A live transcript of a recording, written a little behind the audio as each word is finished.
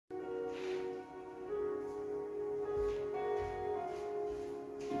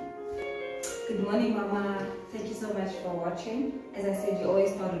Good morning, Mama. Thank you so much for watching. As I said, you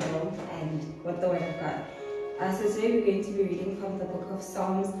always start at home and with the Word of God. So today we're going to be reading from the book of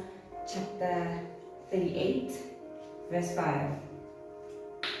Psalms, chapter 38, verse 5.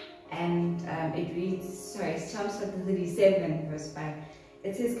 And it reads, Psalms chapter 37, verse 5.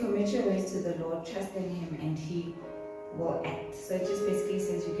 It says, commit your ways to the Lord, trust in Him, and He will act. So it just basically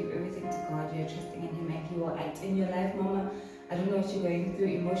says you give everything to God, you're trusting in Him, and He will act in your life, Mama. I don't know what you're going through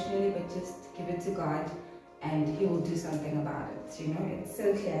emotionally, but just give it to God and He will do something about it. You know, it's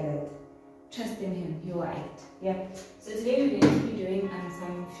so clear that trust in Him, He will act. Yeah. So today we're going to be doing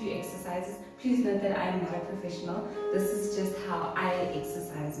some few exercises. Please note that I am not a professional. This is just how I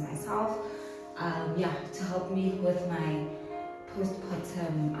exercise myself. To help me with my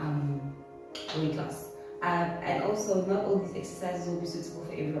postpartum weight loss. And also, not all these exercises will be suitable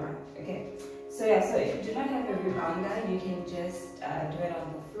for everyone. Okay. So if you do not have a rebounder, you can just do it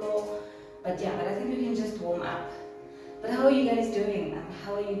on the floor. But I think we can just warm up. But how are you guys doing?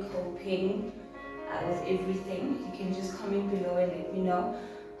 How are you coping with everything? You can just comment below and let me know.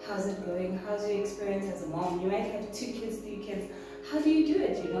 How's it going? How's your experience as a mom? You might have 2 kids, 3 kids. How do you do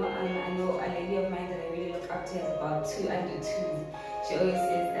it? You know, I know a lady of mine that I really look up to has about 2 under 2. She always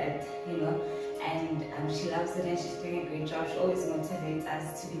says that, you know. And she loves it and she's doing a great job. She always motivates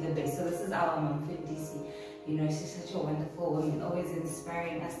us to be the best. So this is our mom, Fundisi. You know, she's such a wonderful woman, always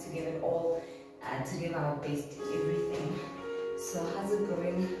inspiring us to give it all, to give our best in everything. So how's it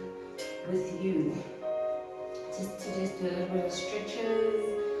going with you? Just do a little bit of stretches.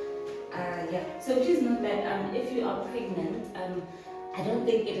 So please note that if you are pregnant, I don't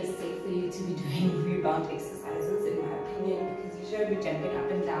think it is safe for you to be doing rebound exercises, in my opinion, because you should be jumping up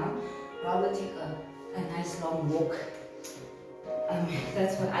and down. Rather take a nice long walk.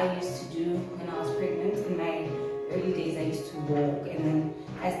 That's what I used to do when I was pregnant. In my early days, I used to walk, and then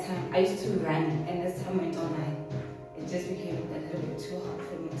as time I used to run, and as time went on, it just became a little bit too hard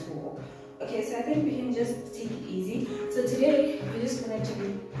for me to walk. Okay, so I think we can just take it easy. So today we're just gonna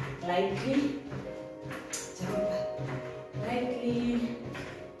jump lightly,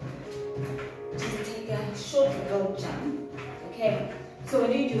 just take a short little jump. Okay. So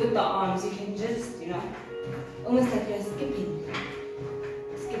what do you do with the arms? You can just, you know, almost like you're skipping.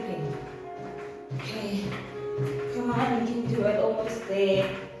 Okay, come on, you can do it, almost there.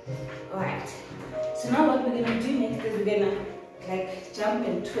 Alright, so now what we're going to do next is we're going to like jump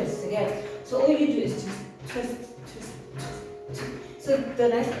and twist, okay? So all you do is just twist. So the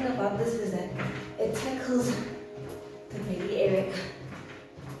nice thing about this is that it tackles the belly area.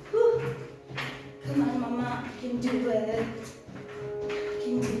 Whew. Come on, Mama, you can do it.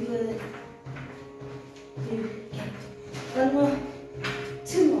 One more,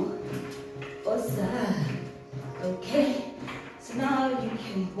 2 more. Awesome. Okay. So now you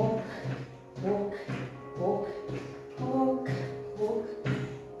can walk.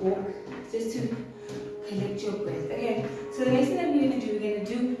 Just to collect your breath. Okay. So the next thing that we're going to do, we're going to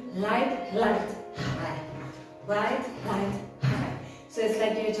do light, high. Light, high. So it's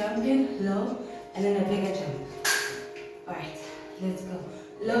like you're jumping low and then a bigger jump. Alright, let's go.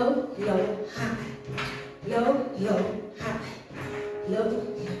 Low, high. Low, high. Low.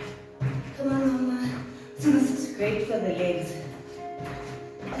 Come on, Mama. So this is great for the legs.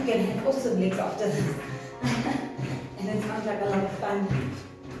 You can have awesome legs after this. And it sounds like a lot of fun.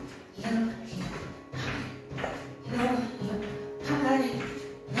 Low, high.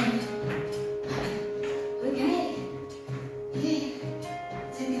 Okay. Yeah.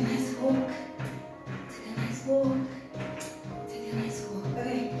 Take a nice walk.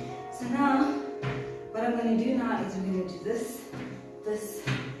 Okay, so now what I'm going to do now is we're going to do this,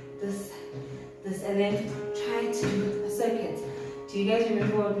 and then try to do a circuit. Do you guys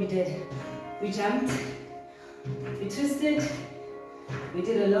remember what we did? We jumped, we twisted, we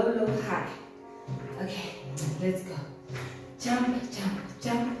did a low, high. Okay, let's go. Jump,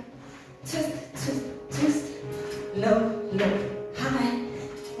 twist, low, high.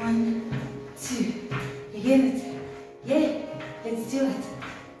 1, 2. You get it? Yeah. Let's do it.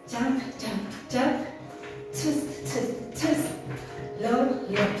 Jump, twist, low,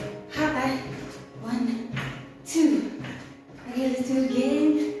 high. 1, 2. Okay, let's do it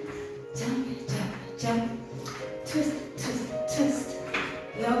again. Jump, twist,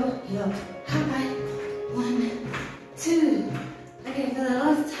 low, high. 1, 2. Okay, for the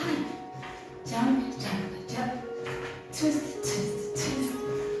last time. Jump, twist,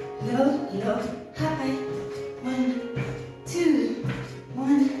 low, high. 1, 2,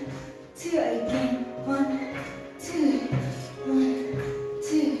 1, 2 again. 1, 2, 1,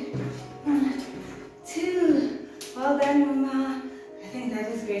 2.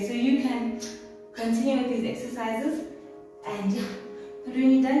 of these exercises, and yeah, but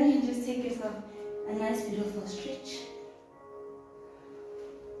when you're done, you can just take yourself a nice beautiful stretch.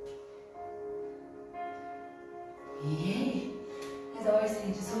 Yay! As I always say,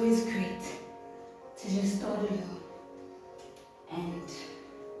 it's always great to just start low and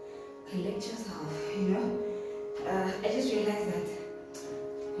collect yourself, you know. I just realized that,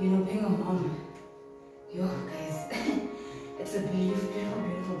 you know, being a mom, yo guys, it's a beautiful, beautiful,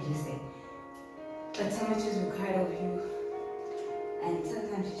 beautiful blessing. But so much is required of you, and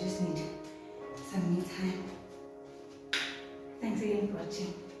sometimes you just need some me time. Thanks again for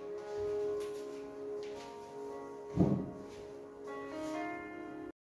watching.